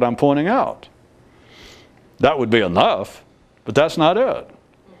 that's not what I'm pointing out. That would be enough, but that's not it.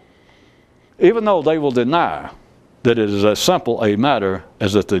 Even though they will deny that it is as simple a matter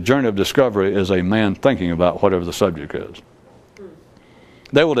as that the journey of discovery is a man thinking about whatever the subject is.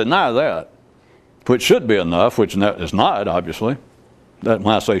 They will deny that, which should be enough, which is not, obviously. That,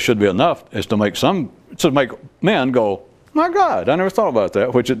 when I say should be enough, is to make men go, my God, I never thought about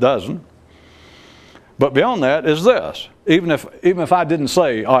that, which it doesn't. But beyond that is this. Even if I didn't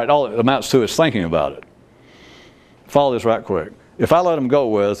say, all right, all it amounts to is thinking about it. Follow this right quick. If I let him go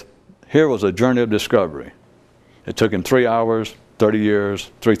with, here was a journey of discovery. It took him 3 hours, 30 years,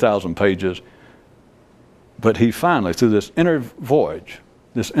 3,000 pages. But he finally, through this inner voyage,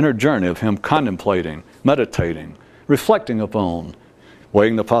 this inner journey of him contemplating, meditating, reflecting upon,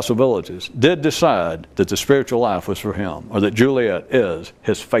 weighing the possibilities, did decide that the spiritual life was for him, or that Juliet is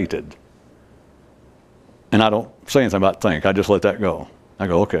his fated. And I don't say anything about think. I just let that go. I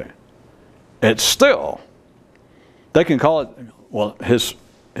go, okay. It's still, they can call it, well, his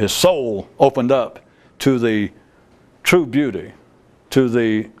soul opened up to the true beauty, to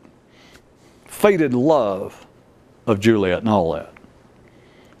the fated love of Juliet and all that.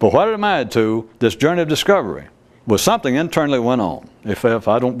 But what it amounted to, this journey of discovery, was something internally went on. If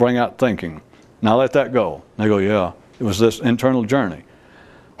I don't bring out thinking, now let that go. They go, yeah, it was this internal journey.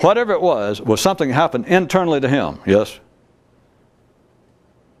 Whatever it was something that happened internally to him, yes?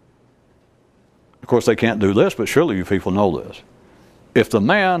 Of course, they can't do this, but surely you people know this. If the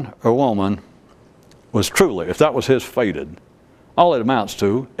man or woman was truly, if that was his fated, all it amounts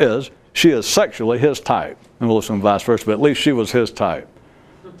to is she is sexually his type. And we'll listen vice versa, but at least she was his type.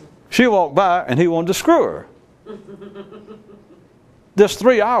 She walked by and he wanted to screw her. This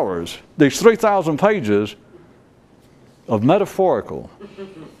 3 hours, these 3,000 pages of metaphorical,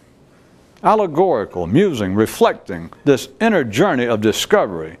 allegorical, musing, reflecting, this inner journey of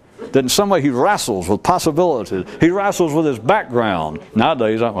discovery, that in some way he wrestles with possibilities. He wrestles with his background.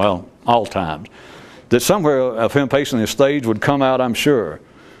 Nowadays, well, all times. That somewhere of him pacing the stage would come out, I'm sure.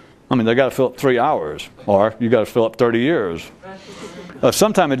 I mean, they got to fill up 3 hours, or you got to fill up 30 years.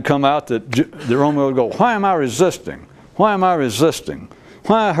 Sometime it'd come out that Romeo would go, why am I resisting? Why am I resisting?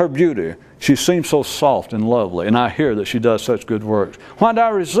 Why her beauty? She seems so soft and lovely, and I hear that she does such good works. Why do I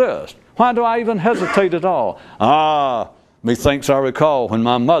resist? Why do I even hesitate at all? Ah, methinks I recall when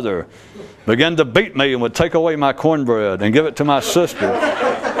my mother began to beat me and would take away my cornbread and give it to my sister.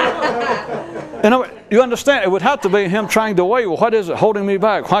 You understand? It would have to be him trying to weigh, well, what is it holding me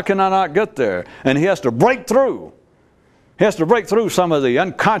back? Why can I not get there? And he has to break through. He has to break through some of the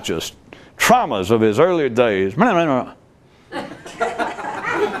unconscious traumas of his earlier days.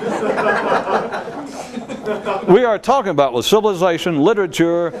 We are talking about with civilization,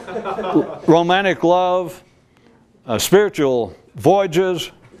 literature, romantic love, spiritual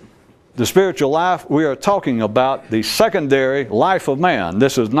voyages, the spiritual life. We are talking about the secondary life of man.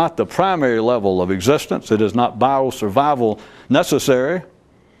 This is not the primary level of existence. It is not biosurvival necessary.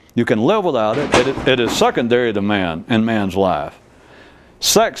 You can live without it. It is secondary to man in man's life.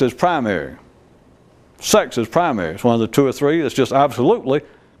 Sex is primary. Sex is primary. It's one of the two or three that's just absolutely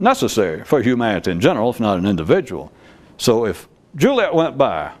necessary for humanity in general, if not an individual. So if Juliet went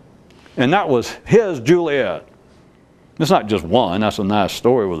by, and that was his Juliet, it's not just one. That's a nice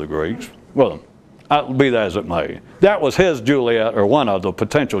story with the Greeks. Well, be that as it may. That was his Juliet, or one of the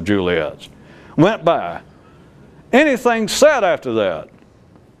potential Juliets. Went by. Anything said after that?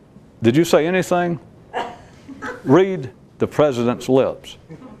 Did you say anything? Read the president's lips.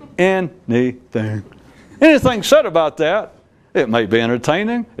 Anything. Anything said about that, it may be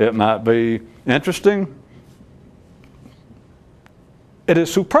entertaining, it might be interesting. It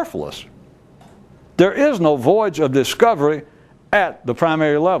is superfluous. There is no voyage of discovery at the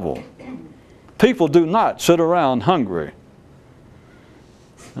primary level. People do not sit around hungry.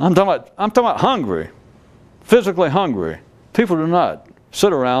 I'm talking about hungry, physically hungry. People do not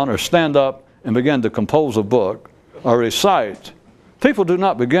sit around or stand up and begin to compose a book or recite. People do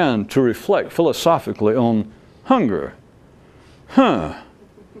not begin to reflect philosophically on hunger.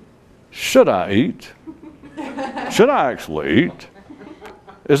 Should I eat? Should I actually eat?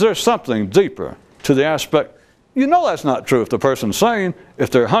 Is there something deeper to the aspect? You know that's not true if the person's saying, if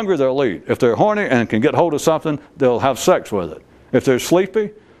they're hungry, they'll eat. If they're horny and can get hold of something, they'll have sex with it. If they're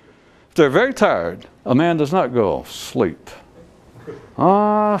sleepy, if they're very tired, a man does not go, sleep.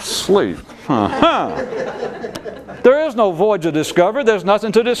 Sleep. There is no voyage of discovery. There's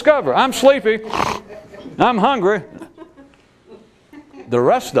nothing to discover. I'm sleepy. I'm hungry. The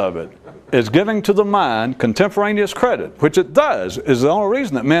rest of it is giving to the mind contemporaneous credit, which it does, is the only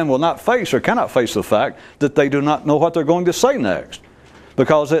reason that men will not face or cannot face the fact that they do not know what they're going to say next.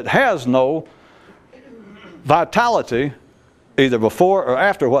 Because it has no vitality either before or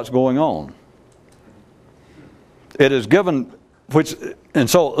after what's going on. It is given, and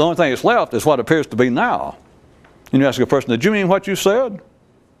so the only thing that's left is what appears to be now. And you ask a person, did you mean what you said? And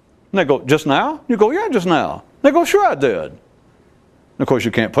they go, just now? You go, yeah, just now. They go, sure I did. And of course,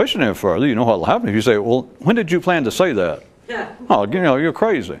 you can't push it any further. You know what will happen if you say, well, when did you plan to say that? Yeah. Oh, you know, you're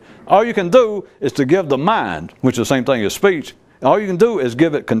crazy. All you can do is to give the mind, which is the same thing as speech, all you can do is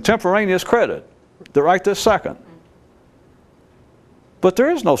give it contemporaneous credit right this second. But there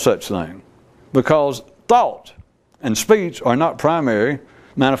is no such thing, because thought and speech are not primary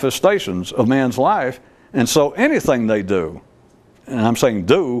manifestations of man's life, and so anything they do, and I'm saying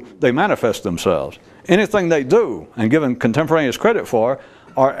do, they manifest themselves. Anything they do and given contemporaneous credit for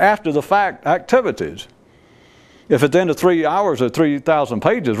are after the fact activities. If at the end of 3 hours or 3,000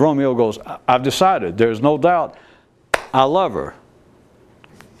 pages, Romeo goes, I've decided, there's no doubt, I love her.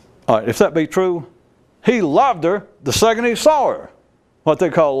 All right, if that be true, he loved her the second he saw her, what they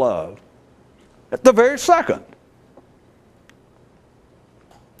call love. At the very second.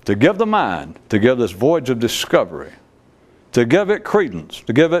 To give the mind, to give this voyage of discovery, to give it credence,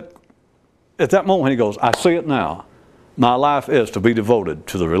 to give it, at that moment he goes, I see it now. My life is to be devoted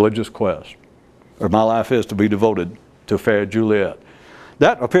to the religious quest. Or my life is to be devoted to fair Juliet.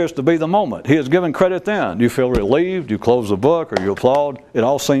 That appears to be the moment. He is given credit then. You feel relieved, you close the book, or you applaud. It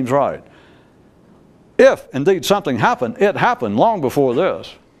all seems right. If indeed something happened, it happened long before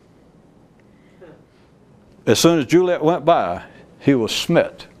this. As soon as Juliet went by, he was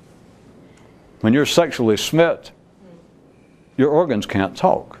smit. When you're sexually smit, your organs can't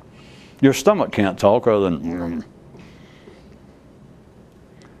talk. Your stomach can't talk other than...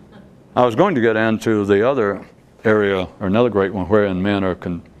 I was going to get into the other area, or another great one, wherein men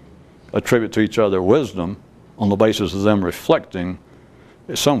can attribute to each other wisdom on the basis of them reflecting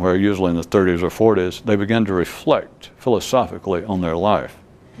somewhere, usually in the 30s or 40s, they begin to reflect philosophically on their life.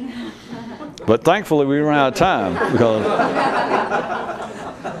 But thankfully we ran out of time, because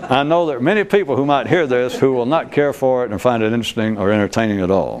I know there are many people who might hear this who will not care for it and find it interesting or entertaining at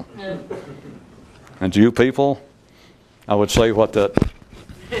all. And to you people, I would say what that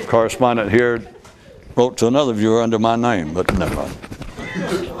correspondent here wrote to another viewer under my name, but never mind.